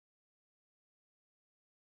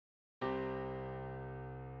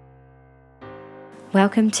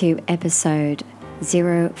Welcome to episode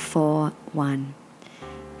 041,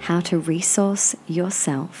 How to Resource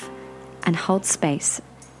Yourself and Hold Space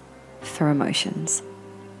for Emotions.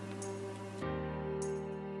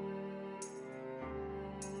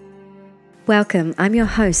 Welcome, I'm your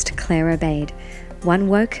host, Claire Obaid. One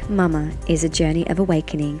Woke Mama is a journey of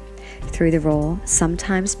awakening through the raw,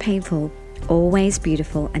 sometimes painful, always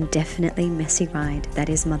beautiful and definitely messy ride that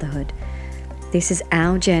is motherhood. This is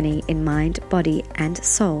our journey in mind, body, and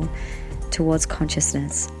soul towards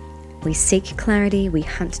consciousness. We seek clarity, we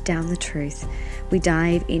hunt down the truth, we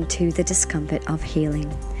dive into the discomfort of healing,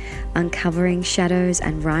 uncovering shadows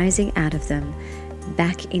and rising out of them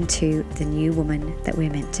back into the new woman that we're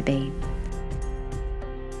meant to be.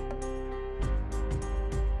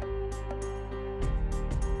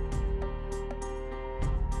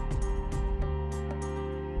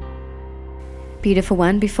 Beautiful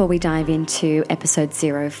one, before we dive into episode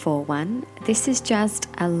 041, this is just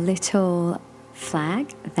a little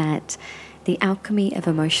flag that the Alchemy of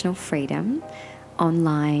Emotional Freedom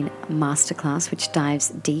online masterclass, which dives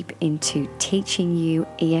deep into teaching you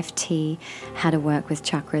EFT, how to work with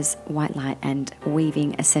chakras, white light, and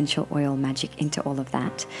weaving essential oil magic into all of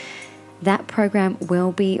that. That program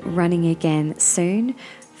will be running again soon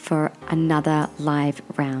for another live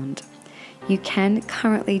round. You can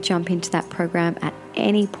currently jump into that program at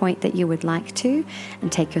any point that you would like to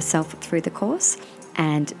and take yourself through the course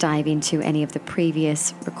and dive into any of the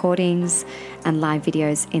previous recordings and live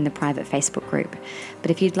videos in the private Facebook group. But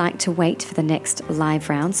if you'd like to wait for the next live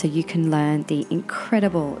round so you can learn the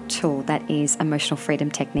incredible tool that is Emotional Freedom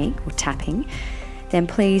Technique or tapping, then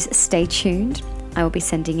please stay tuned. I will be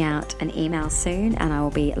sending out an email soon and I will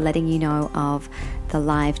be letting you know of the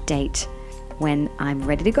live date when I'm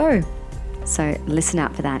ready to go. So listen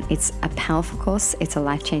out for that. It's a powerful course, it's a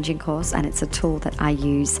life-changing course, and it's a tool that I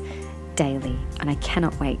use daily, and I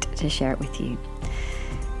cannot wait to share it with you.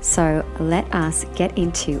 So let us get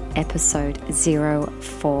into episode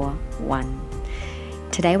 041.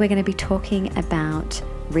 Today we're going to be talking about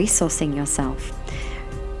resourcing yourself,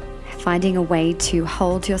 finding a way to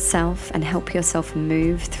hold yourself and help yourself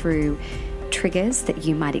move through triggers that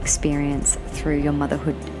you might experience through your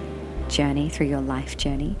motherhood journey, through your life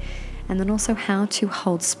journey, and then also how to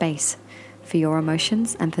hold space for your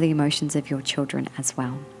emotions and for the emotions of your children as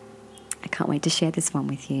well. I can't wait to share this one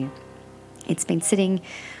with you. It's been sitting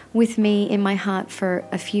with me in my heart for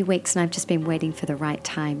a few weeks and I've just been waiting for the right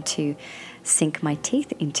time to sink my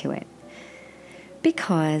teeth into it.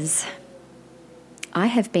 Because I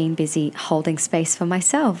have been busy holding space for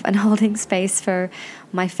myself and holding space for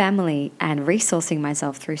my family and resourcing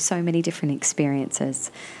myself through so many different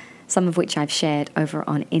experiences, some of which I've shared over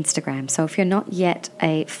on Instagram. So if you're not yet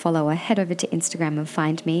a follower, head over to Instagram and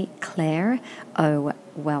find me, Claire O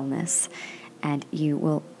Wellness, and you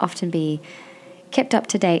will often be kept up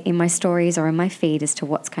to date in my stories or in my feed as to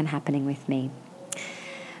what's kind of happening with me.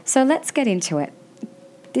 So let's get into it.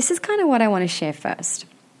 This is kind of what I want to share first.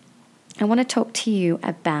 I want to talk to you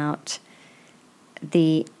about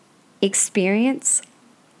the experience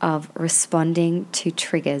of responding to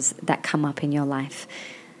triggers that come up in your life,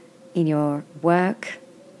 in your work,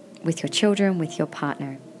 with your children, with your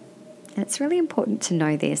partner. And it's really important to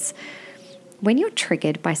know this. When you're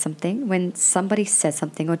triggered by something, when somebody says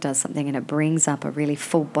something or does something and it brings up a really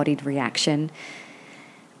full-bodied reaction,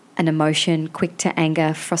 an emotion, quick to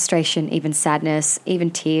anger, frustration, even sadness, even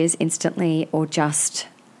tears instantly, or just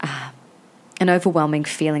an overwhelming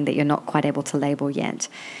feeling that you're not quite able to label yet,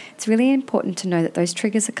 it's really important to know that those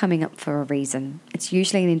triggers are coming up for a reason. It's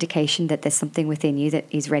usually an indication that there's something within you that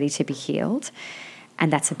is ready to be healed,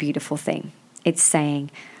 and that's a beautiful thing. It's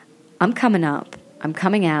saying, I'm coming up, I'm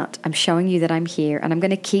coming out, I'm showing you that I'm here, and I'm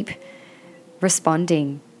going to keep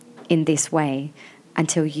responding in this way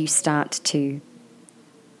until you start to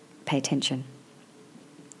pay attention.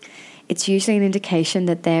 It's usually an indication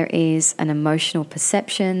that there is an emotional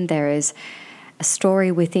perception, there is a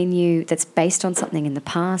story within you that's based on something in the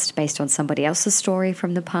past, based on somebody else's story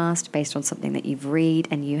from the past, based on something that you've read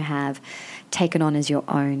and you have taken on as your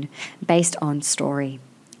own, based on story,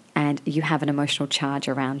 and you have an emotional charge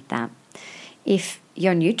around that. If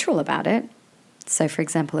you're neutral about it, so for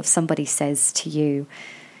example, if somebody says to you,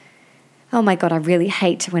 oh my God, I really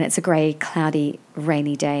hate when it's a grey, cloudy,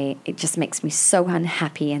 rainy day. It just makes me so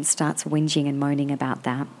unhappy, and starts whinging and moaning about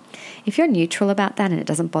that. If you're neutral about that and it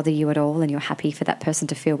doesn't bother you at all and you're happy for that person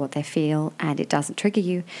to feel what they feel and it doesn't trigger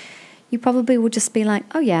you, you probably will just be like,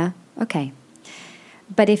 oh yeah, okay.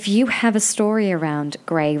 But if you have a story around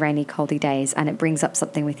grey, rainy, coldy days and it brings up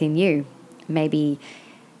something within you, maybe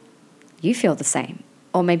you feel the same,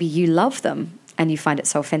 or maybe you love them and you find it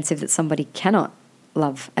so offensive that somebody cannot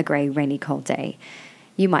love a grey, rainy, cold day,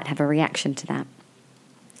 you might have a reaction to that.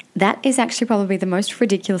 That is actually probably the most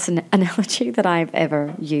ridiculous analogy that I've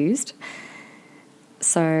ever used.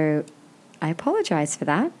 So I apologize for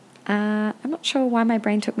that. I'm not sure why my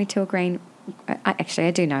brain took me to a grey...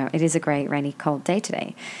 I do know. It is a grey, rainy, cold day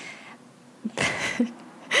today.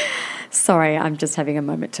 Sorry, I'm just having a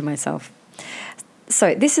moment to myself.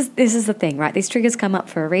 So this is the thing, right? These triggers come up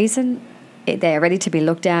for a reason. They're ready to be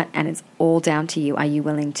looked at, and it's all down to you. Are you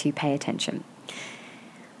willing to pay attention?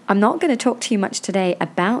 I'm not going to talk to you much today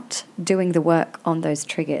about doing the work on those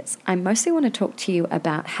triggers. I mostly want to talk to you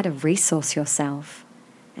about how to resource yourself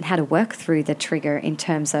and how to work through the trigger in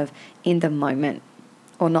terms of in the moment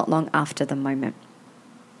or not long after the moment.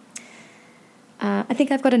 I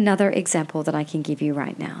think I've got another example that I can give you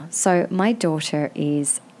right now. So my daughter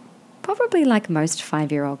is probably like most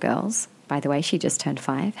 5-year-old girls. By the way, she just turned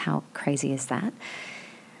 5. How crazy is that?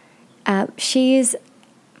 She is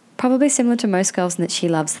probably similar to most girls in that she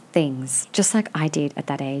loves things, just like I did at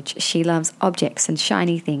that age. She loves objects and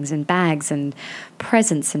shiny things and bags and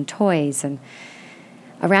presents and toys. And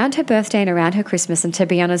around her birthday and around her Christmas, and to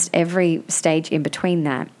be honest, every stage in between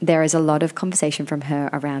that, there is a lot of conversation from her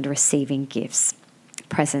around receiving gifts,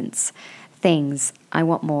 presents, things. I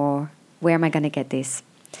want more. Where am I going to get this?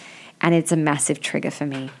 And it's a massive trigger for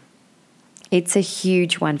me. It's a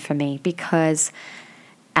huge one for me because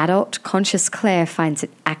adult conscious Claire finds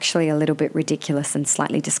it actually a little bit ridiculous and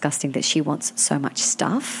slightly disgusting that she wants so much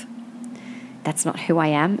stuff. That's not who I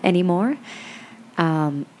am anymore.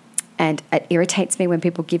 And it irritates me when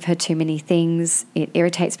people give her too many things. It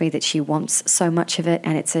irritates me that she wants so much of it,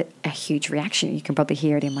 and it's a huge reaction. You can probably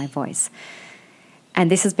hear it in my voice. And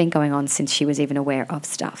this has been going on since she was even aware of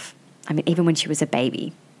stuff. I mean, even when she was a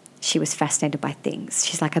baby, she was fascinated by things.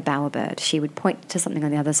 She's like a bowerbird. She would point to something on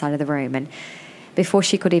the other side of the room, and before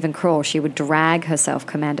she could even crawl, she would drag herself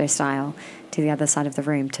commando style to the other side of the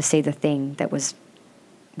room to see the thing that was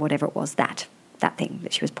whatever it was, that thing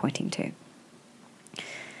that she was pointing to.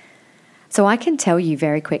 So I can tell you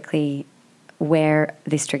very quickly where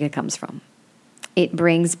this trigger comes from. It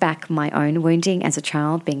brings back my own wounding as a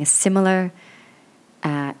child, being a similar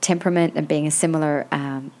temperament and being a similar,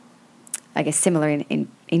 similar in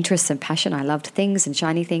interests and passion. I loved things and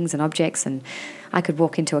shiny things and objects, and I could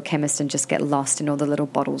walk into a chemist and just get lost in all the little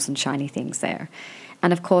bottles and shiny things there.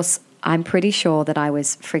 And of course, I'm pretty sure that I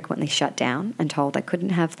was frequently shut down and told I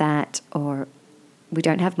couldn't have that, or we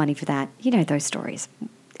don't have money for that. You know those stories.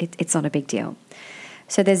 It's not a big deal.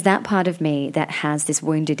 So there's that part of me that has this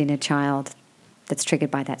wounded inner child that's triggered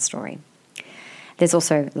by that story. There's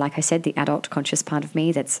also, like I said, the adult conscious part of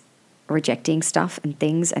me that's rejecting stuff and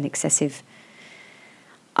things and excessive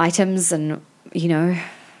items and,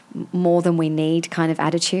 more than we need kind of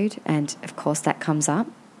attitude. And of course that comes up.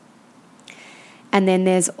 And then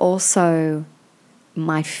there's also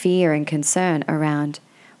my fear and concern around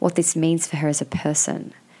what this means for her as a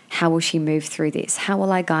person. How will she move through this? How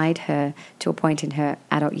will I guide her to a point in her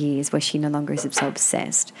adult years where she no longer is so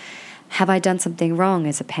obsessed? Have I done something wrong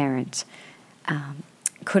as a parent?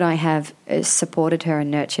 Could I have supported her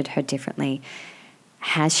and nurtured her differently?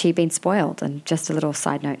 Has she been spoiled? And just a little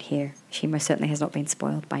side note here, she most certainly has not been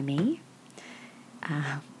spoiled by me.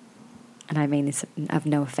 And I mean this of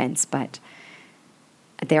no offense, but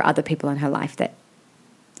there are other people in her life that,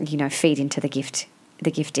 feed into the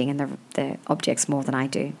gifting and the objects more than I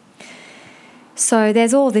do. So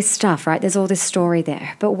there's all this stuff, right? There's all this story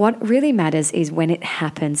there. But what really matters is when it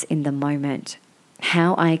happens in the moment,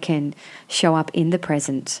 how I can show up in the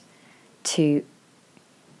present to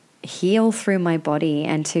heal through my body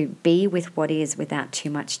and to be with what is without too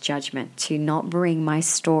much judgment, to not bring my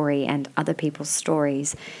story and other people's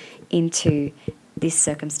stories into this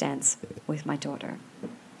circumstance with my daughter.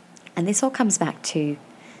 And this all comes back to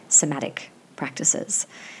somatic practices.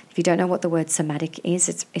 If you don't know what the word somatic is,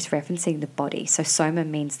 it's referencing the body. So soma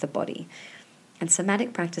means the body. And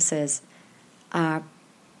somatic practices are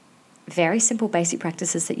very simple, basic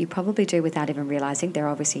practices that you probably do without even realizing. There are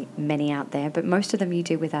obviously many out there, but most of them you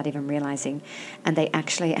do without even realizing. And they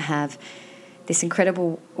actually have this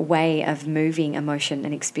incredible way of moving emotion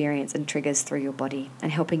and experience and triggers through your body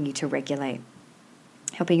and helping you to regulate,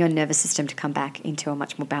 helping your nervous system to come back into a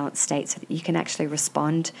much more balanced state so that you can actually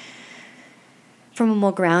respond from a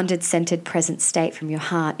more grounded, centered, present state from your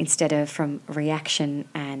heart instead of from reaction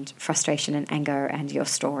and frustration and anger and your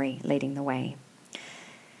story leading the way.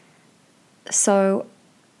 So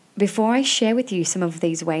before I share with you some of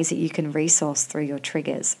these ways that you can resource through your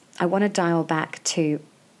triggers, I want to dial back to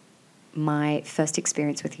my first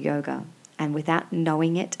experience with yoga. And without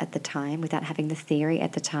knowing it at the time, without having the theory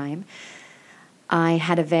at the time, I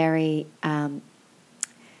had a very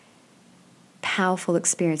powerful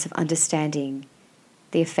experience of understanding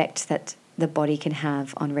the effect that the body can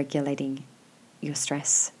have on regulating your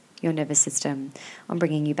stress, your nervous system, on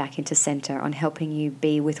bringing you back into center, on helping you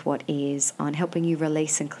be with what is, on helping you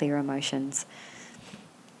release and clear emotions.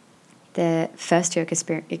 The first yoga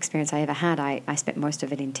experience I ever had, I spent most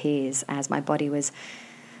of it in tears as my body was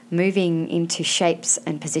moving into shapes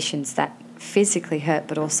and positions that physically hurt,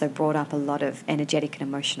 but also brought up a lot of energetic and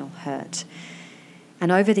emotional hurt.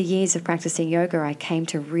 And over the years of practicing yoga, I came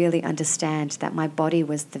to really understand that my body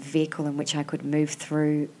was the vehicle in which I could move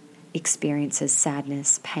through experiences,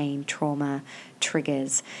 sadness, pain, trauma,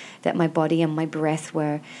 triggers, that my body and my breath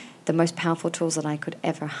were the most powerful tools that I could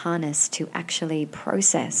ever harness to actually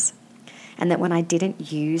process. And that when I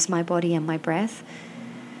didn't use my body and my breath,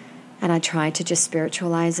 and I tried to just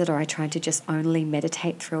spiritualize it, or I tried to just only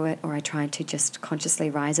meditate through it, or I tried to just consciously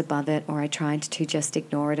rise above it, or I tried to just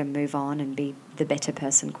ignore it and move on and be the better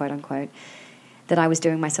person, quote unquote, that I was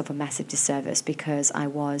doing myself a massive disservice because I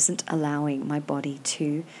wasn't allowing my body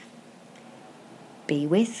to be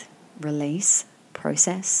with, release,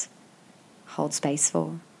 process, hold space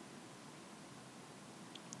for.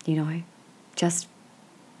 Just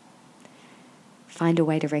find a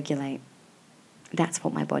way to regulate. That's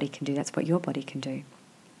what my body can do. That's what your body can do.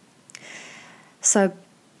 So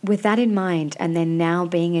with that in mind, and then now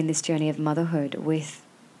being in this journey of motherhood with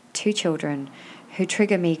 2 children who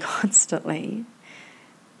trigger me constantly,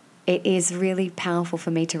 it is really powerful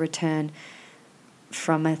for me to return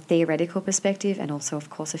from a theoretical perspective and also, of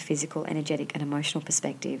course, a physical, energetic, and emotional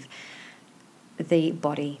perspective, the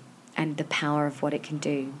body and the power of what it can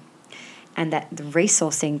do. And that the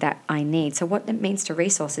resourcing that I need. So what it means to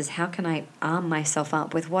resource is how can I arm myself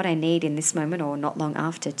up with what I need in this moment or not long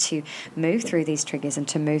after to move through these triggers and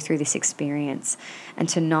to move through this experience and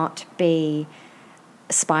to not be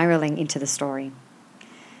spiraling into the story.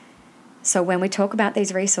 So when we talk about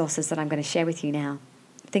these resources that I'm going to share with you now,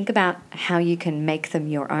 think about how you can make them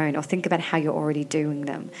your own, or think about how you're already doing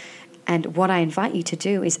them. And what I invite you to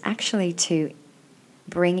do is actually to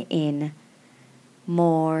bring in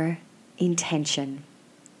more intention.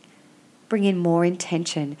 Bring in more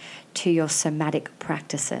intention to your somatic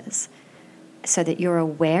practices so that you're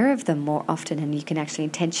aware of them more often and you can actually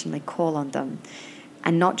intentionally call on them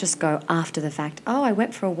and not just go after the fact, oh, I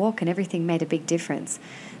went for a walk and everything made a big difference.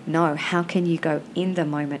 No, how can you go in the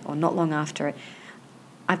moment or not long after it?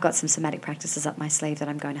 I've got some somatic practices up my sleeve that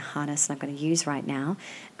I'm going to harness and I'm going to use right now,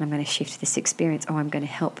 and I'm going to shift this experience, or I'm going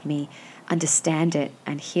to help me understand it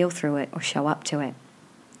and heal through it or show up to it.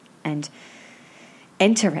 And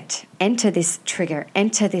enter this trigger,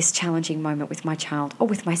 enter this challenging moment with my child or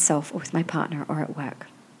with myself or with my partner or at work.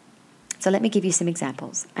 So let me give you some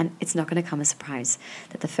examples, and it's not going to come as a surprise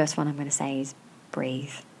that the first one I'm going to say is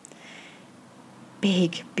breathe.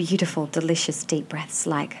 Big, beautiful, delicious, deep breaths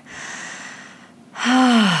like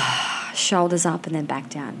shoulders up and then back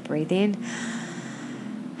down. Breathe in.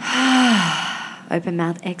 Open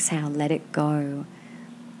mouth, exhale, let it go.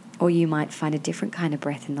 Or you might find a different kind of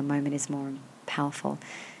breath in the moment is more powerful.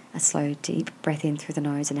 A slow, deep breath in through the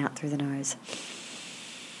nose and out through the nose.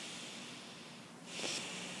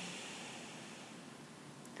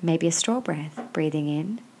 Maybe a straw breath, breathing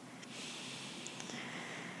in,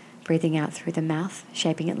 breathing out through the mouth,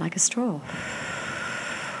 shaping it like a straw.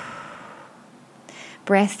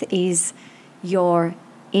 Breath is your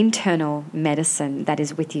internal medicine that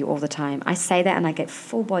is with you all the time. I say that and I get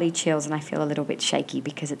full body chills and I feel a little bit shaky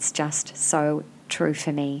because it's just so true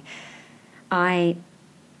for me. I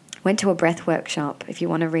went to a breath workshop. If you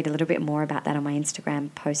want to read a little bit more about that on my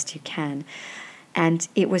Instagram post, you can. And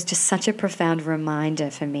it was just such a profound reminder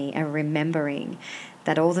for me, a remembering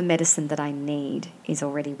that all the medicine that I need is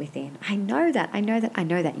already within. I know that,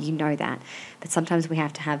 you know that. But sometimes we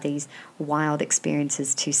have to have these wild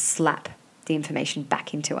experiences to slap the information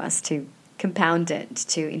back into us, to compound it,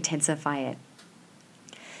 to intensify it.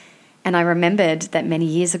 And I remembered that many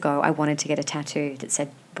years ago I wanted to get a tattoo that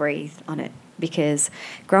said breathe on it, because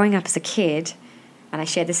growing up as a kid, and I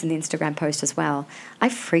shared this in the Instagram post as well, I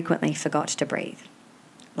frequently forgot to breathe,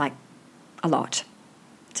 like a lot,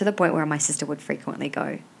 to the point where my sister would frequently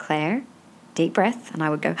go, Claire, deep breath, and I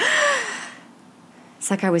would go, it's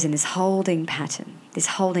like I was in this holding pattern, this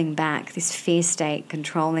holding back, this fear state,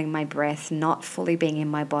 controlling my breath, not fully being in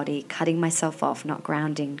my body, cutting myself off, not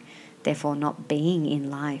grounding, therefore not being in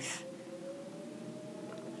life.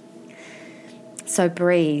 So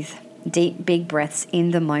breathe, deep, big breaths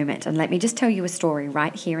in the moment. And let me just tell you a story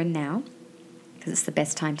right here and now, because it's the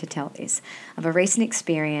best time to tell this, of a recent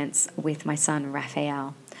experience with my son,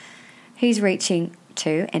 Raphael. He's reaching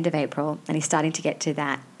to end of April, and he's starting to get to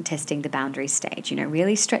that testing the boundary stage,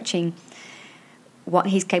 really stretching what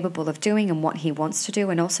he's capable of doing and what he wants to do,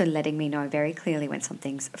 and also letting me know very clearly when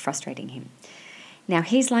something's frustrating him. Now,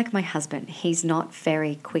 he's like my husband. He's not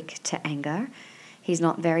very quick to anger. He's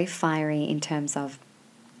not very fiery in terms of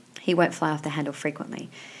he won't fly off the handle frequently.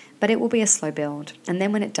 But it will be a slow build. And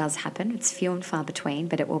then when it does happen, it's few and far between,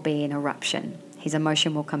 but it will be an eruption. His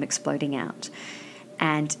emotion will come exploding out.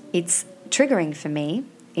 And it's triggering for me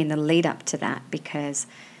in the lead up to that because,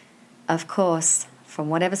 of course, from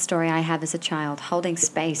whatever story I have as a child, holding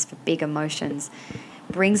space for big emotions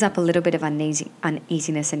brings up a little bit of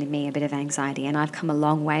uneasiness in me, a bit of anxiety. And I've come a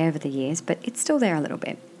long way over the years, but it's still there a little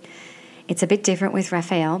bit. It's a bit different with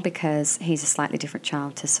Raphael because he's a slightly different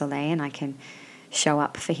child to Soleil, and I can show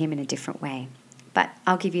up for him in a different way. But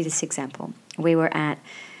I'll give you this example. We were at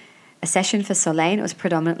a session for Soleil, and it was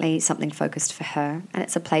predominantly something focused for her, and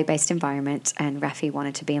it's a play-based environment, and Rafi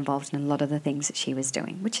wanted to be involved in a lot of the things that she was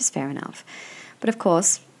doing, which is fair enough. But of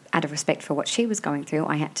course, out of respect for what she was going through,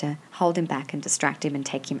 I had to hold him back and distract him and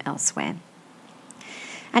take him elsewhere.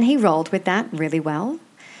 And he rolled with that really well.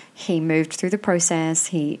 He moved through the process.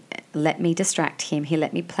 He let me distract him. He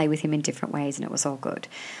let me play with him in different ways, and it was all good.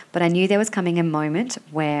 But I knew there was coming a moment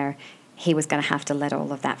where he was going to have to let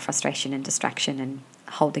all of that frustration and distraction and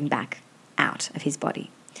holding back out of his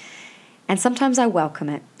body. And sometimes I welcome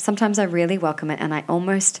it. Sometimes I really welcome it, and I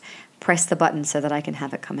almost press the button so that I can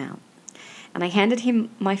have it come out. And I handed him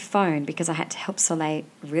my phone because I had to help Soleil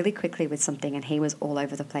really quickly with something, and he was all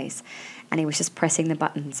over the place. And he was just pressing the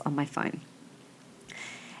buttons on my phone.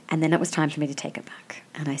 And then it was time for me to take it back.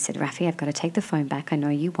 And I said, Rafi, I've got to take the phone back. I know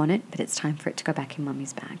you want it, but it's time for it to go back in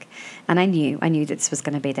Mummy's bag. And I knew this was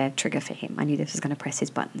going to be the trigger for him. I knew this was going to press his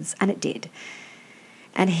buttons. And it did.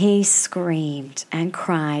 And he screamed and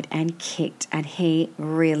cried and kicked, and he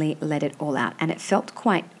really let it all out. And it felt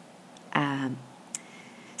quite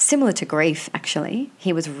similar to grief, actually.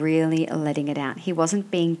 He was really letting it out. He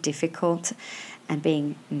wasn't being difficult and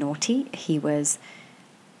being naughty. He was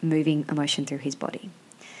moving emotion through his body.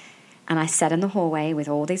 And I sat in the hallway with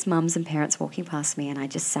all these mums and parents walking past me, and I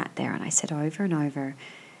just sat there and I said over and over,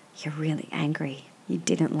 you're really angry. You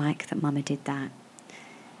didn't like that Mama did that.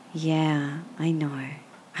 Yeah, I know.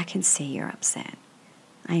 I can see you're upset.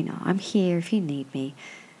 I know. I'm here if you need me.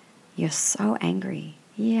 You're so angry.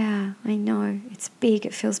 Yeah, I know. It's big.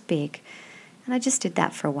 It feels big. And I just did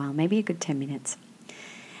that for a while, maybe a good 10 minutes.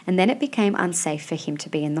 And then it became unsafe for him to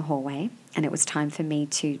be in the hallway, and it was time for me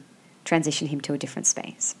to transition him to a different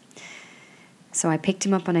space. So I picked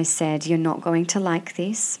him up and I said, you're not going to like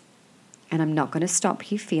this, and I'm not going to stop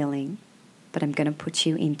you feeling, but I'm going to put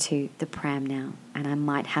you into the pram now, and I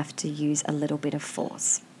might have to use a little bit of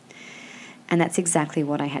force. And that's exactly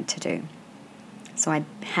what I had to do. So I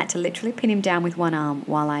had to literally pin him down with one arm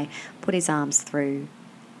while I put his arms through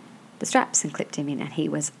the straps and clipped him in, and he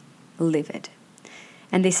was livid.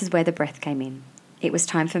 And this is where the breath came in. It was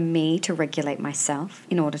time for me to regulate myself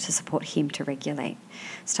in order to support him to regulate.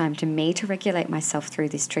 It's time for me to regulate myself through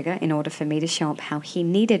this trigger in order for me to show up how he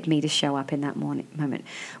needed me to show up in that moment,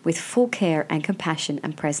 with full care and compassion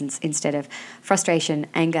and presence instead of frustration,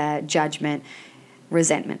 anger, judgment,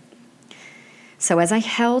 resentment. So as I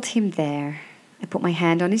held him there, I put my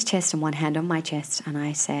hand on his chest and one hand on my chest, and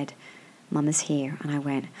I said, Mama's here. And I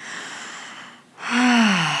went,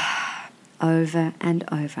 over and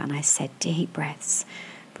over, and I said deep breaths,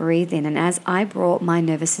 breathe in. And as I brought my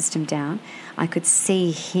nervous system down, I could see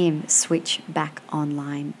him switch back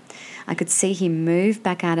online. I could see him move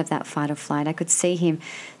back out of that fight or flight. I could see him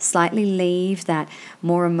slightly leave that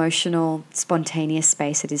more emotional, spontaneous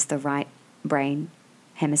space that is the right brain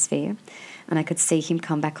hemisphere, and I could see him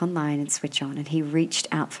come back online and switch on. And he reached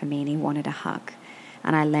out for me and he wanted a hug.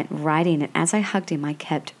 And I leant right in, and as I hugged him, I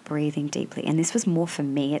kept breathing deeply. And this was more for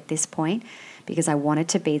me at this point because I wanted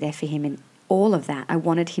to be there for him in all of that. I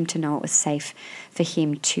wanted him to know it was safe for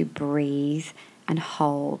him to breathe and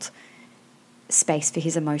hold space for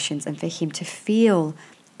his emotions and for him to feel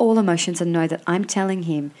all emotions and know that I'm telling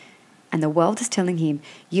him and the world is telling him,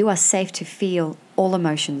 you are safe to feel all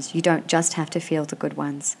emotions. You don't just have to feel the good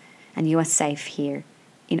ones, and you are safe here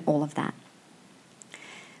in all of that.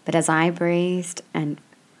 But as I breathed and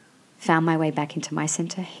found my way back into my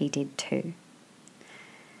center, he did too.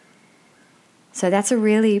 So that's a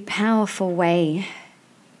really powerful way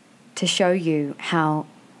to show you how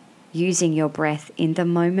using your breath in the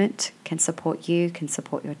moment can support you, can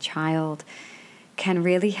support your child, can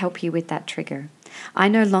really help you with that trigger. I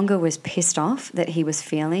no longer was pissed off that he was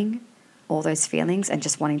feeling all those feelings and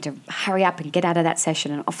just wanting to hurry up and get out of that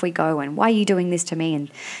session and off we go, and why are you doing this to me, and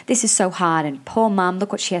this is so hard, and poor mum,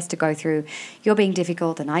 look what she has to go through, you're being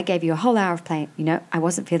difficult, and I gave you a whole hour of play. I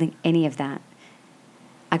wasn't feeling any of that.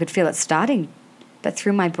 I could feel it starting But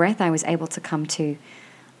through my breath, I was able to come to,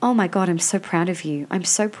 oh my God, I'm so proud of you. I'm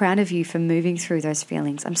so proud of you for moving through those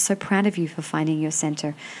feelings. I'm so proud of you for finding your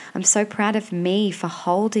center. I'm so proud of me for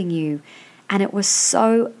holding you. And it was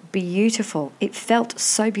so beautiful. It felt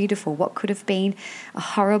so beautiful. What could have been a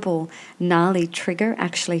horrible, gnarly trigger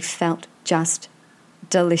actually felt just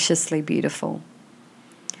deliciously beautiful.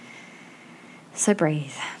 So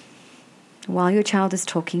breathe. While your child is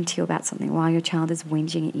talking to you about something, while your child is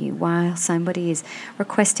whinging at you, while somebody is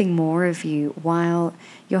requesting more of you, while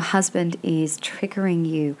your husband is triggering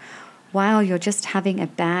you, while you're just having a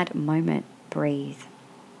bad moment, breathe.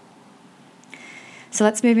 So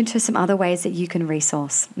let's move into some other ways that you can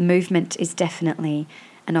resource. Movement is definitely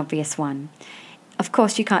an obvious one. Of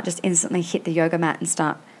course, you can't just instantly hit the yoga mat and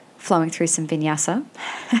start flowing through some vinyasa.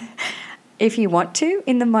 If you want to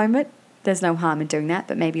in the moment, there's no harm in doing that,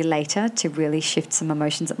 but maybe later to really shift some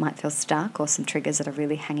emotions that might feel stuck or some triggers that are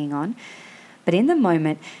really hanging on. But in the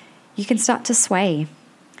moment, you can start to sway,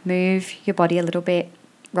 move your body a little bit,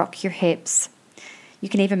 rock your hips. You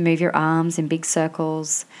can even move your arms in big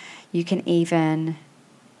circles. You can even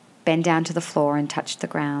bend down to the floor and touch the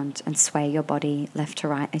ground and sway your body left to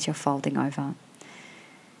right as you're folding over.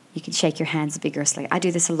 You can shake your hands vigorously. I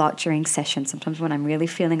do this a lot during sessions, sometimes when I'm really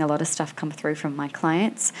feeling a lot of stuff come through from my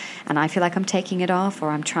clients and I feel like I'm taking it off or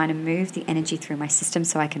I'm trying to move the energy through my system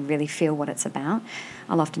so I can really feel what it's about.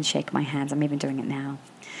 I'll often shake my hands. I'm even doing it now.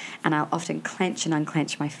 And I'll often clench and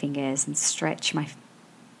unclench my fingers and stretch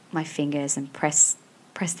my fingers and press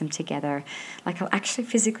them together. Like I'll actually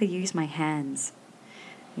physically use my hands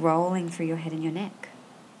rolling through your head and your neck.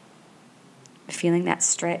 Feeling that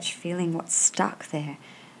stretch, feeling what's stuck there.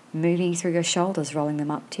 Moving through your shoulders, rolling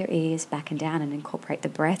them up to your ears, back and down, and incorporate the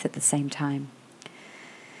breath at the same time.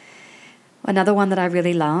 Another one that I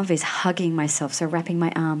really love is hugging myself, so wrapping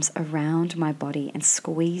my arms around my body and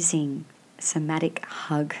squeezing a somatic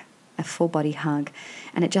hug, a full body hug,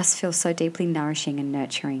 and it just feels so deeply nourishing and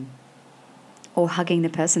nurturing. Or hugging the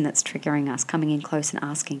person that's triggering us, coming in close and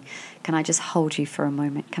asking, can I just hold you for a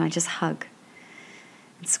moment? Can I just hug?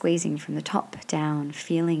 And squeezing from the top down,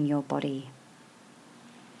 feeling your body.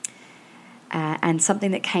 And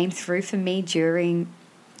something that came through for me during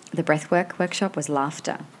the breathwork workshop was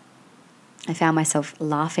laughter. I found myself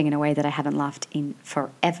laughing in a way that I haven't laughed in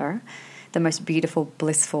forever. The most beautiful,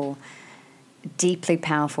 blissful, deeply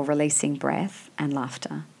powerful, releasing breath and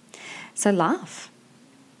laughter. So laugh.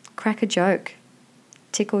 Crack a joke.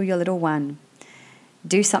 Tickle your little one.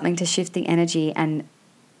 Do something to shift the energy and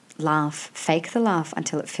laugh. Fake the laugh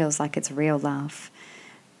until it feels like it's real laugh.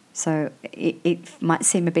 So it might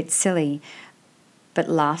seem a bit silly, but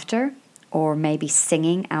laughter or maybe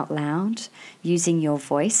singing out loud, using your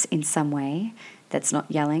voice in some way that's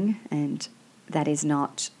not yelling and that is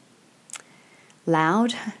not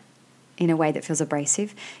loud in a way that feels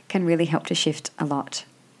abrasive, can really help to shift a lot.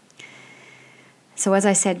 So as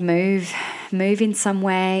I said, move in some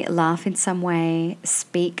way, laugh in some way,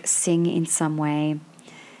 speak, sing in some way.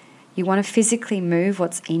 You want to physically move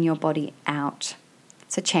what's in your body out.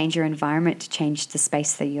 So change your environment to change the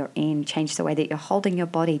space that you're in, change the way that you're holding your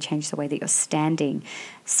body, change the way that you're standing.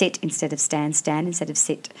 Sit instead of stand, stand instead of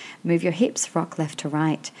sit. Move your hips, rock left to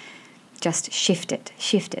right. Just shift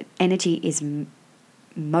it. Energy is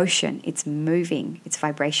motion, it's moving, it's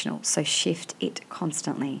vibrational, so shift it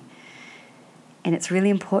constantly. And it's really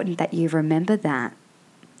important that you remember that.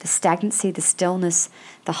 The stagnancy, the stillness,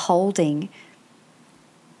 the holding,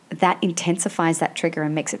 that intensifies that trigger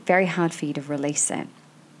and makes it very hard for you to release it.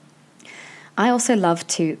 I also love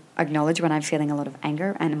to acknowledge when I'm feeling a lot of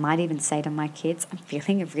anger, and I might even say to my kids, I'm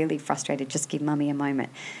feeling really frustrated, just give mummy a moment.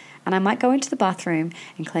 And I might go into the bathroom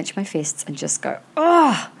and clench my fists and just go,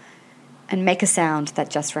 oh, and make a sound that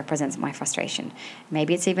just represents my frustration.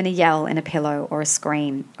 Maybe it's even a yell in a pillow or a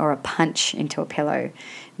scream or a punch into a pillow.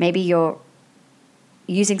 Maybe you're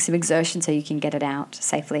using some exertion so you can get it out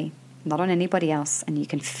safely, not on anybody else, and you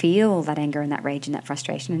can feel that anger and that rage and that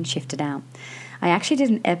frustration and shift it out. I actually did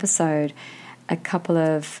an episode a couple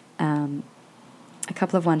of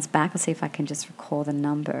ones back. I'll see if I can just recall the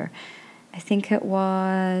number. I think it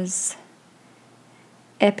was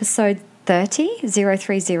episode 030,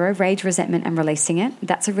 Rage, Resentment and Releasing It.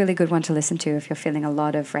 That's a really good one to listen to if you're feeling a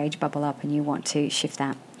lot of rage bubble up and you want to shift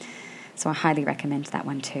that. So I highly recommend that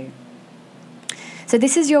one too. So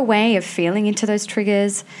this is your way of feeling into those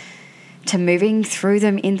triggers, to moving through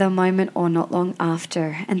them in the moment or not long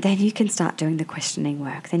after. And then you can start doing the questioning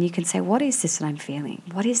work. Then you can say, what is this that I'm feeling?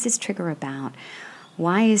 What is this trigger about?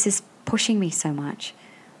 Why is this pushing me so much?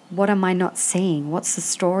 What am I not seeing? What's the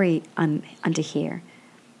story under here?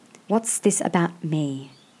 What's this about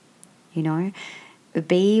me? You know?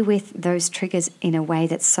 be with those triggers in a way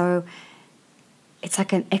that's it's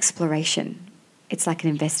like an exploration. It's like an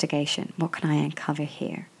investigation. What can I uncover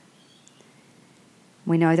here?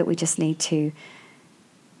 We know that we just need to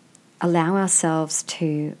allow ourselves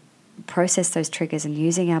to process those triggers, and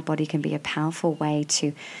using our body can be a powerful way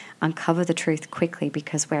to uncover the truth quickly,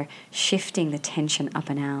 because we're shifting the tension up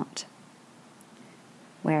and out.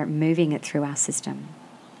 We're moving it through our system.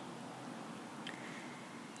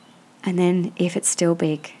 And then if it's still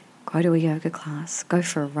big, go to a yoga class, go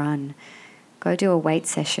for a run, go do a weight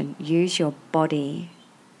session. Use your body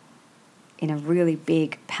in a really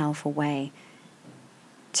big, powerful way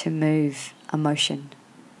to move emotion,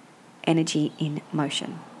 energy in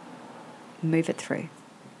motion. Move it through.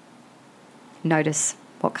 Notice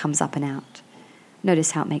what comes up and out.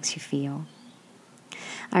 Notice how it makes you feel.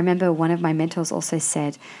 I remember one of my mentors also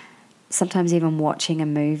said, sometimes even watching a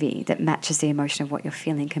movie that matches the emotion of what you're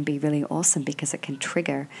feeling can be really awesome, because it can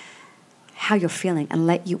trigger how you're feeling and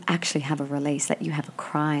let you actually have a release, let you have a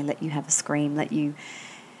cry, let you have a scream, let you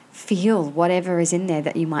feel whatever is in there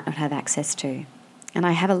that you might not have access to. And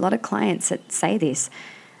I have a lot of clients that say this.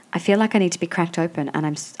 I feel like I need to be cracked open, and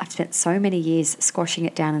I've spent so many years squashing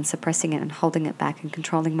it down and suppressing it and holding it back and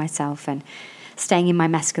controlling myself and staying in my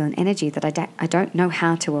masculine energy that I don't know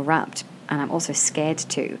how to erupt, and I'm also scared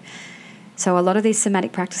to. So a lot of these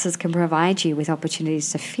somatic practices can provide you with opportunities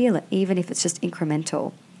to feel it, even if it's just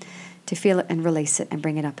incremental, to feel it and release it and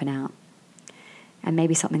bring it up and out. And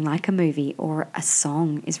maybe something like a movie or a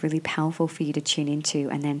song is really powerful for you to tune into,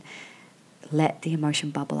 and then let the emotion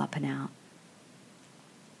bubble up and out.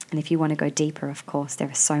 And if you want to go deeper, of course, there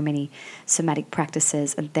are so many somatic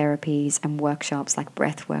practices and therapies and workshops, like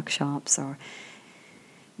breath workshops or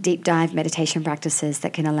deep dive meditation practices,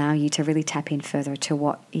 that can allow you to really tap in further to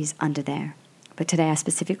what is under there. But today I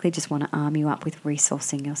specifically just want to arm you up with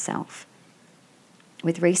resourcing yourself.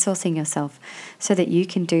 With resourcing yourself so that you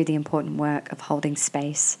can do the important work of holding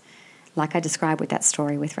space, like I described with that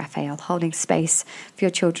story with Raphael, holding space for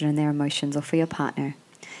your children and their emotions, or for your partner.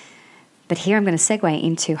 But here I'm going to segue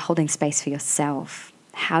into holding space for yourself,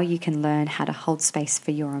 how you can learn how to hold space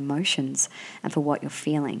for your emotions and for what you're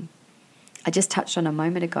feeling. I just touched on a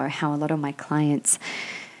moment ago how a lot of my clients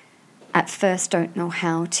at first don't know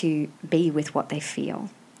how to be with what they feel.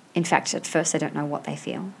 In fact, at first they don't know what they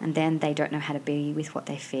feel, and then they don't know how to be with what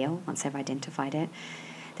they feel once they've identified it.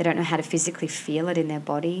 They don't know how to physically feel it in their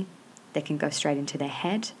body. They can go straight into their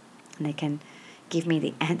head, and they can give me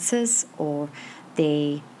the answers or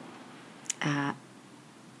the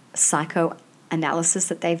psychoanalysis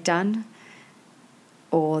that they've done,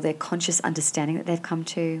 or their conscious understanding that they've come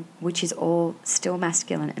to, which is all still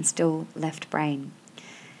masculine and still left brain.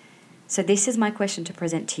 So this is my question to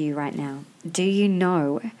present to you right now. Do you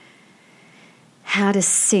know how to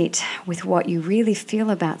sit with what you really feel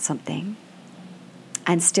about something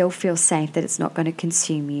and still feel safe that it's not going to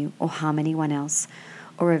consume you or harm anyone else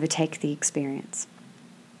or overtake the experience?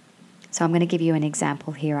 So I'm going to give you an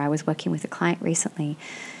example here. I was working with a client recently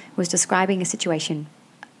who was describing a situation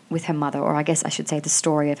with her mother, or I guess I should say the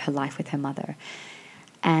story of her life with her mother.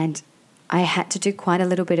 And I had to do quite a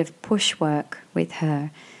little bit of push work with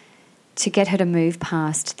her to get her to move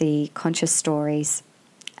past the conscious stories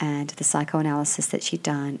and the psychoanalysis that she'd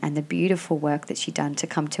done and the beautiful work that she'd done to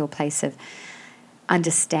come to a place of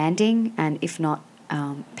understanding and, if not,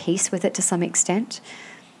 peace with it to some extent.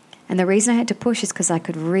 And the reason I had to push is because I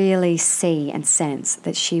could really see and sense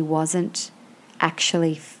that she wasn't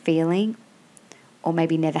actually feeling, or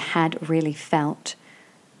maybe never had really felt,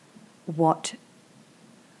 what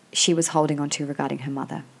she was holding on to regarding her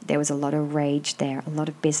mother. There was a lot of rage there, a lot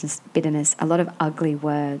of bitterness, a lot of ugly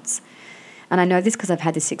words. And I know this because I've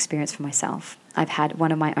had this experience for myself. I've had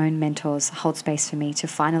one of my own mentors hold space for me to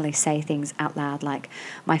finally say things out loud like,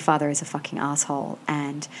 my father is a fucking asshole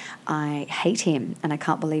and I hate him and I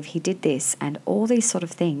can't believe he did this, and all these sort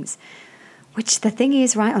of things, which the thing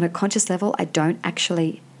is, right, on a conscious level, I don't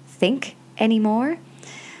actually think anymore.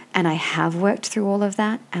 And I have worked through all of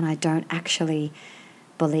that, and I don't actually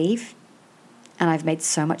believe. And I've made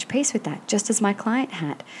so much peace with that, just as my client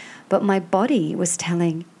had. But my body was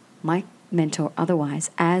telling my mentor otherwise,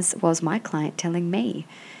 as was my client telling me.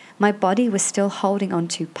 My body was still holding on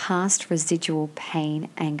to past residual pain,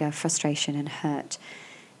 anger, frustration, and hurt.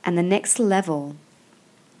 And the next level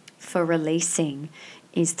for releasing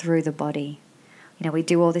is through the body. You know, we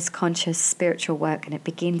do all this conscious spiritual work, and it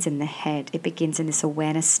begins in the head. It begins in this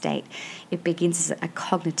awareness state. It begins as a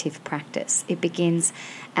cognitive practice. It begins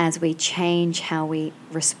as we change how we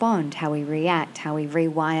respond, how we react, how we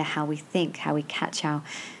rewire, how we think, how we catch our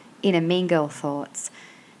inner mean girl thoughts.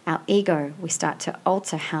 Our ego, we start to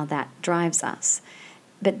alter how that drives us.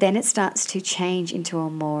 But then it starts to change into a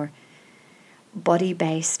more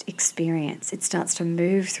body-based experience. It starts to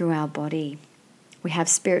move through our body. We have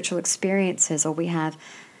spiritual experiences, or we have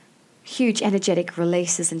huge energetic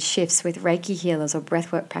releases and shifts with Reiki healers or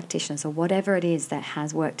breathwork practitioners, or whatever it is that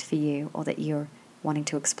has worked for you or that you're wanting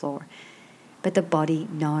to explore. But the body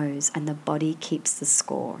knows, and the body keeps the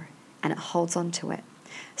score, and it holds on to it.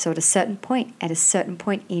 So at a certain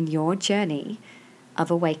point in your journey of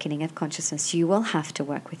awakening of consciousness, you will have to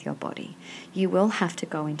work with your body. You will have to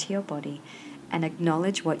go into your body and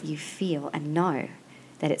acknowledge what you feel and know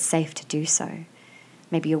that it's safe to do so.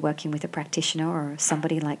 Maybe you're working with a practitioner or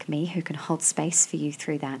somebody like me who can hold space for you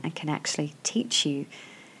through that and can actually teach you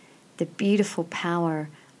the beautiful power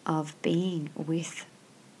of being with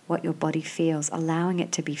what your body feels, allowing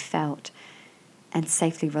it to be felt and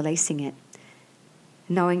safely releasing it.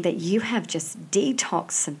 Knowing that you have just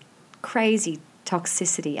detoxed some crazy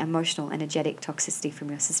toxicity, emotional, energetic toxicity from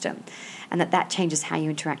your system, and that changes how you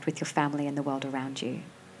interact with your family and the world around you.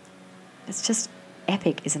 It's just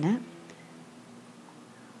epic, isn't it?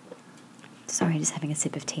 Sorry, just having a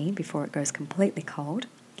sip of tea before it goes completely cold.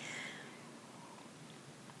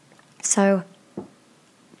 So,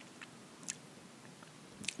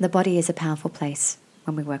 the body is a powerful place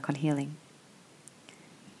when we work on healing.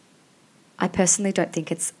 I personally don't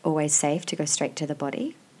think it's always safe to go straight to the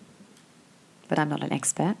body, but I'm not an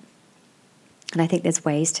expert. And I think there's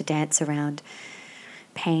ways to dance around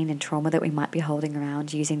pain and trauma that we might be holding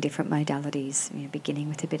around using different modalities, beginning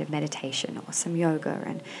with a bit of meditation or some yoga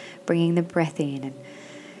and bringing the breath in and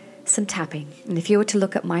some tapping. And if you were to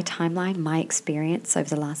look at my timeline, my experience over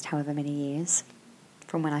the last however many years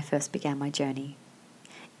from when I first began my journey,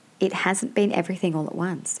 it hasn't been everything all at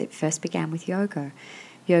once. It first began with yoga.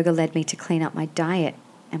 Yoga led me to clean up my diet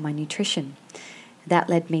and my nutrition. That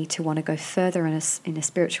led me to want to go further in a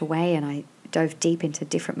spiritual way, and I dove deep into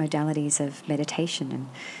different modalities of meditation and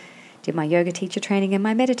did my yoga teacher training and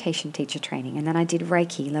my meditation teacher training. And then I did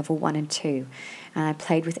Reiki level 1 and 2. And I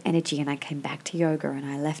played with energy, and I came back to yoga, and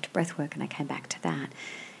I left breathwork and I came back to that.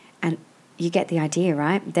 And you get the idea,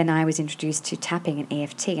 right? Then I was introduced to tapping and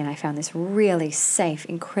EFT, and I found this really safe,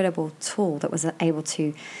 incredible tool that was able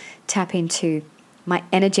to tap into my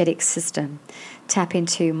energetic system, tap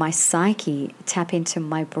into my psyche, tap into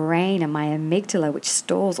my brain and my amygdala, which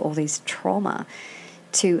stores all these trauma,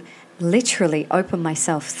 to literally open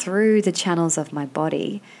myself through the channels of my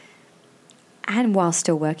body, and while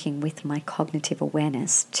still working with my cognitive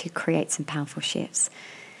awareness to create some powerful shifts.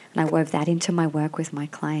 And I wove that into my work with my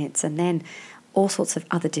clients, and then all sorts of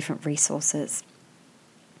other different resources.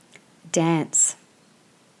 Dance,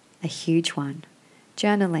 a huge one.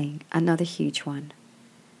 Journaling, another huge one.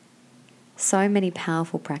 So many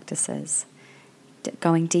powerful practices,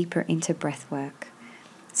 going deeper into breath work.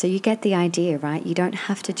 So you get the idea, right? You don't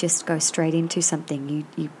have to just go straight into something.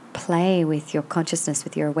 You play with your consciousness,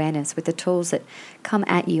 with your awareness, with the tools that come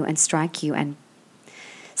at you and strike you and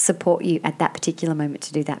support you at that particular moment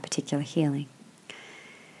to do that particular healing.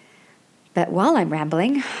 But while I'm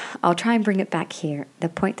rambling, I'll try and bring it back here. The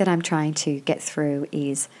point that I'm trying to get through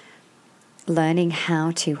is learning how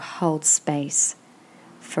to hold space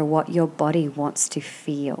for what your body wants to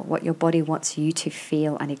feel, what your body wants you to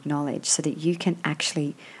feel and acknowledge, so that you can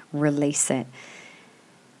actually release it.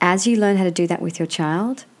 As you learn how to do that with your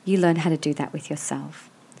child, you learn how to do that with yourself.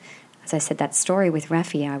 As I said, that story with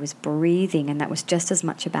Rafi, I was breathing, and that was just as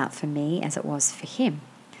much about for me as it was for him.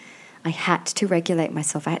 I had to regulate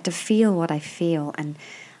myself. I had to feel what I feel and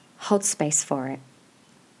hold space for it.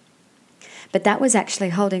 But that was actually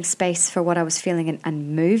holding space for what I was feeling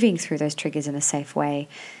and moving through those triggers in a safe way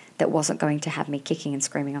that wasn't going to have me kicking and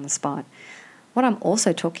screaming on the spot. What I'm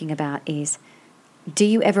also talking about is, do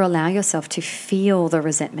you ever allow yourself to feel the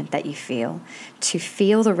resentment that you feel, to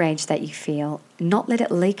feel the rage that you feel, not let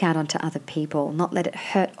it leak out onto other people, not let it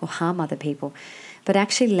hurt or harm other people, but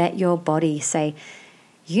actually let your body say,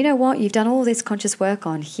 you know what, you've done all this conscious work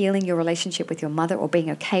on healing your relationship with your mother, or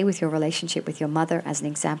being okay with your relationship with your mother as an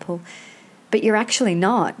example, but you're actually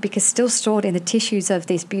not, because still stored in the tissues of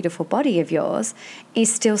this beautiful body of yours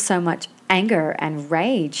is still so much anger and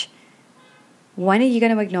rage. When are you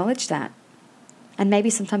going to acknowledge that? And maybe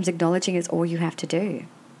sometimes acknowledging is all you have to do.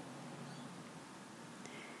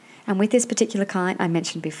 And with this particular client I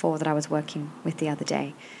mentioned before that I was working with the other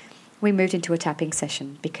day, we moved into a tapping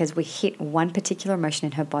session because we hit one particular emotion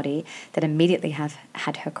in her body that immediately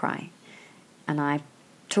had her cry. And I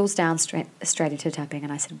tools down straight into tapping,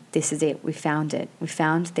 and I said, this is it. We found it. We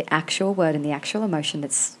found the actual word and the actual emotion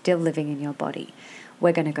that's still living in your body.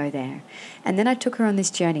 We're going to go there. And then I took her on this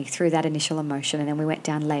journey through that initial emotion, and then we went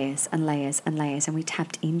down layers and layers and layers, and we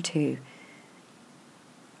tapped into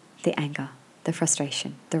the anger, the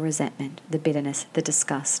frustration, the resentment, the bitterness, the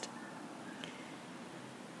disgust.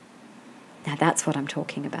 Now that's what I'm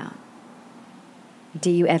talking about. Do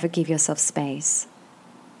you ever give yourself space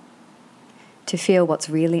to feel what's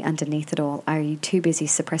really underneath it all? Are you too busy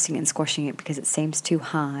suppressing it and squashing it because it seems too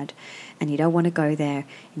hard and you don't want to go there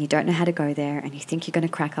and you don't know how to go there and you think you're going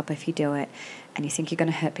to crack up if you do it and you think you're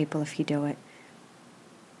going to hurt people if you do it?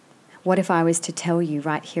 What if I was to tell you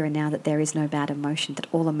right here and now that there is no bad emotion, that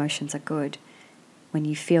all emotions are good? When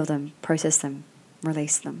you feel them, process them,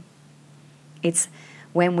 release them. It's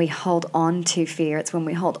when we hold on to fear, it's when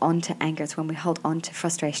we hold on to anger, it's when we hold on to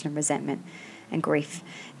frustration and resentment and grief.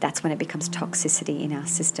 That's when it becomes toxicity in our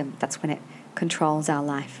system. That's when it controls our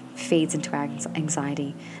life, feeds into our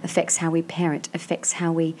anxiety, affects how we parent, affects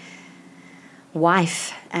how we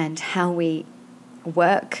wife and how we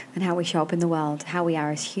work and how we show up in the world, how we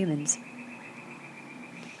are as humans.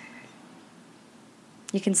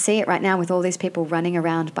 You can see it right now with all these people running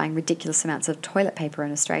around buying ridiculous amounts of toilet paper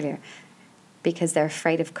in Australia because they're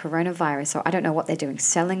afraid of coronavirus, or I don't know what they're doing,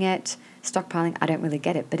 selling it, stockpiling, I don't really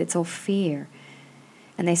get it, but it's all fear.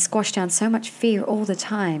 And they squash down so much fear all the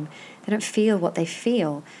time, they don't feel what they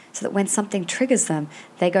feel, so that when something triggers them,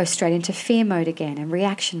 they go straight into fear mode again and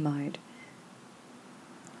reaction mode.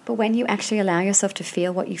 But when you actually allow yourself to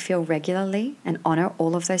feel what you feel regularly and honor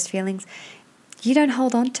all of those feelings, you don't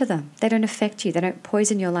hold on to them. They don't affect you. They don't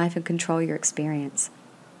poison your life and control your experience.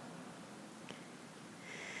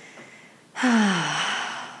 So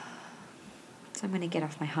I'm going to get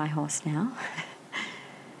off my high horse now.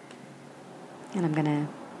 And I'm going to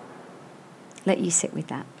let you sit with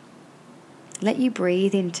that. Let you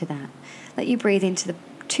breathe into that. Let you breathe into the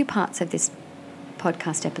two parts of this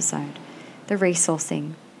podcast episode. The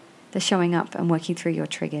resourcing, the showing up and working through your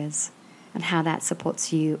triggers, and how that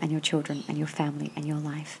supports you and your children and your family and your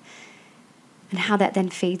life. And how that then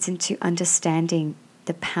feeds into understanding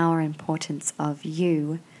the power and importance of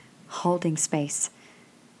you holding space,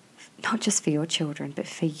 not just for your children, but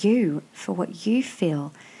for you, for what you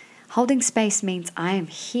feel. Holding space means I am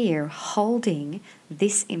here holding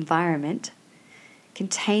this environment,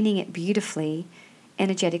 containing it beautifully,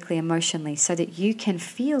 energetically, emotionally, so that you can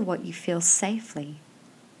feel what you feel safely.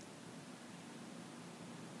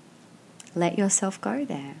 Let yourself go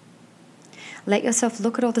there. Let yourself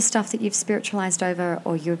look at all the stuff that you've spiritualized over,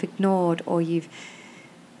 or you've ignored, or you've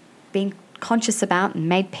been conscious about and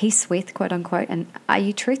made peace with, quote unquote, and are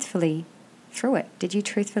you truthfully through it? Did you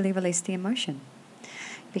truthfully release the emotion?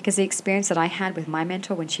 Because the experience that I had with my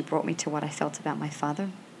mentor when she brought me to what I felt about my father,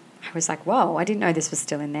 I was like, whoa, I didn't know this was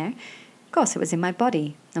still in there. Of course, it was in my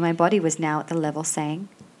body. And my body was now at the level saying,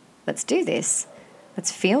 let's do this.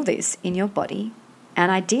 Let's feel this in your body.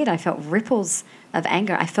 And I did. I felt ripples of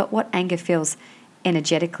anger. I felt what anger feels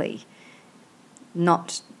energetically,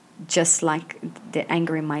 not just like the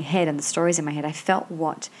anger in my head and the stories in my head. I felt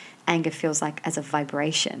what anger feels like as a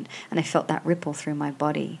vibration, and I felt that ripple through my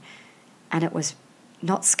body. And it was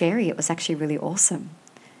not scary. It was actually really awesome.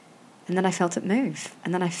 And then I felt it move.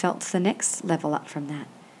 And then I felt the next level up from that.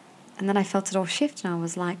 And then I felt it all shift, and I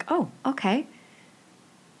was like, oh, okay.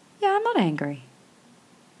 Yeah, I'm not angry.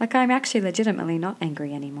 Like, I'm actually legitimately not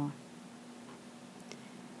angry anymore.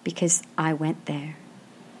 Because I went there.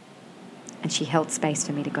 And she held space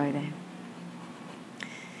for me to go there.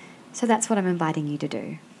 So that's what I'm inviting you to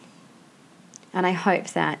do. And I hope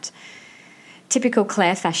that typical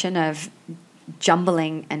Claire fashion of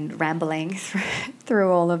jumbling and rambling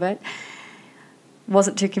through all of it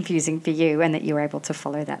wasn't too confusing for you, and that you were able to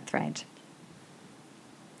follow that thread.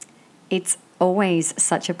 It's always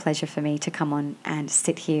such a pleasure for me to come on and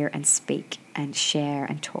sit here and speak and share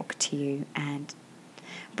and talk to you and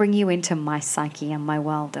bring you into my psyche and my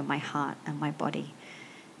world and my heart and my body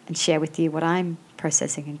and share with you what I'm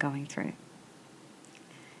processing and going through.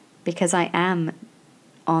 Because I am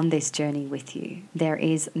on this journey with you. There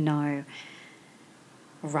is no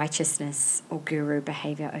righteousness or guru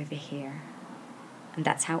behavior over here. And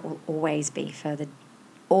that's how it will always be for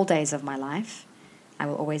all days of my life. I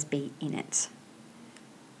will always be in it.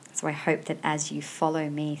 So I hope that as you follow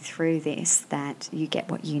me through this, that you get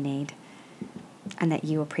what you need and that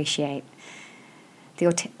you appreciate the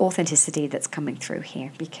authenticity that's coming through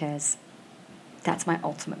here, because that's my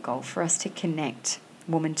ultimate goal, for us to connect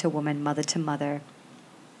woman to woman, mother to mother,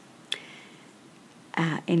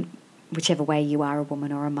 in whichever way you are a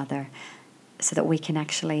woman or a mother, so that we can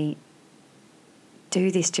actually do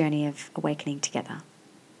this journey of awakening together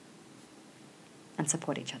and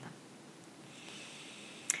support each other.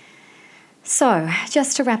 So,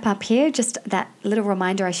 just to wrap up here, just that little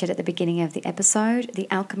reminder I shared at the beginning of the episode, the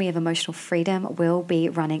Alchemy of Emotional Freedom will be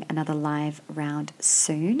running another live round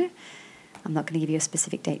soon. I'm not going to give you a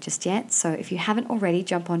specific date just yet. So if you haven't already,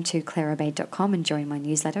 jump onto claireobey.com and join my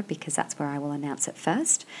newsletter, because that's where I will announce it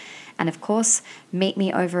first. And of course, meet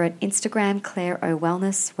me over at Instagram, Claire O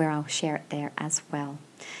Wellness, where I'll share it there as well.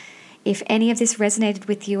 If any of this resonated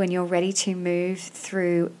with you and you're ready to move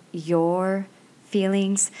through your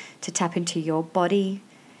feelings, to tap into your body,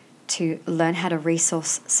 to learn how to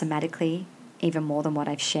resource somatically, even more than what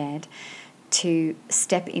I've shared, to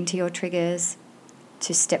step into your triggers,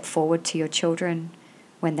 to step forward to your children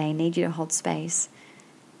when they need you to hold space,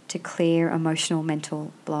 to clear emotional,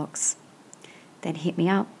 mental blocks, then hit me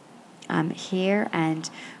up. I'm here and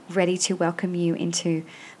ready to welcome you into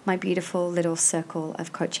my beautiful little circle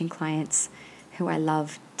of coaching clients who I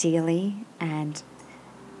love dearly and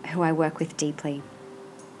who I work with deeply.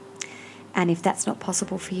 And if that's not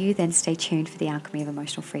possible for you, then stay tuned for the Alchemy of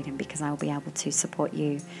Emotional Freedom, because I will be able to support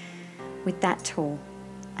you with that tool.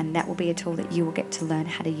 And that will be a tool that you will get to learn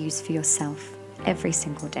how to use for yourself every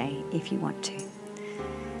single day if you want to.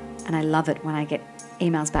 And I love it when I get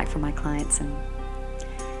emails back from my clients and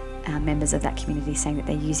members of that community saying that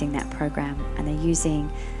they're using that program and they're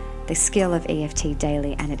using the skill of EFT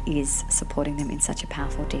daily, and it is supporting them in such a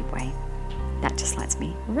powerful, deep way. That just lights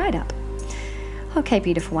me right up. Okay,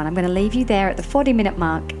 beautiful one. I'm going to leave you there at the 40-minute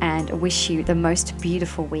mark and wish you the most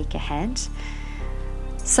beautiful week ahead.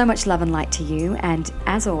 So much love and light to you. And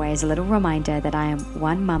as always, a little reminder that I am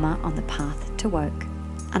one mama on the path to woke.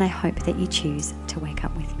 And I hope that you choose to wake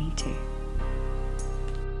up with me too.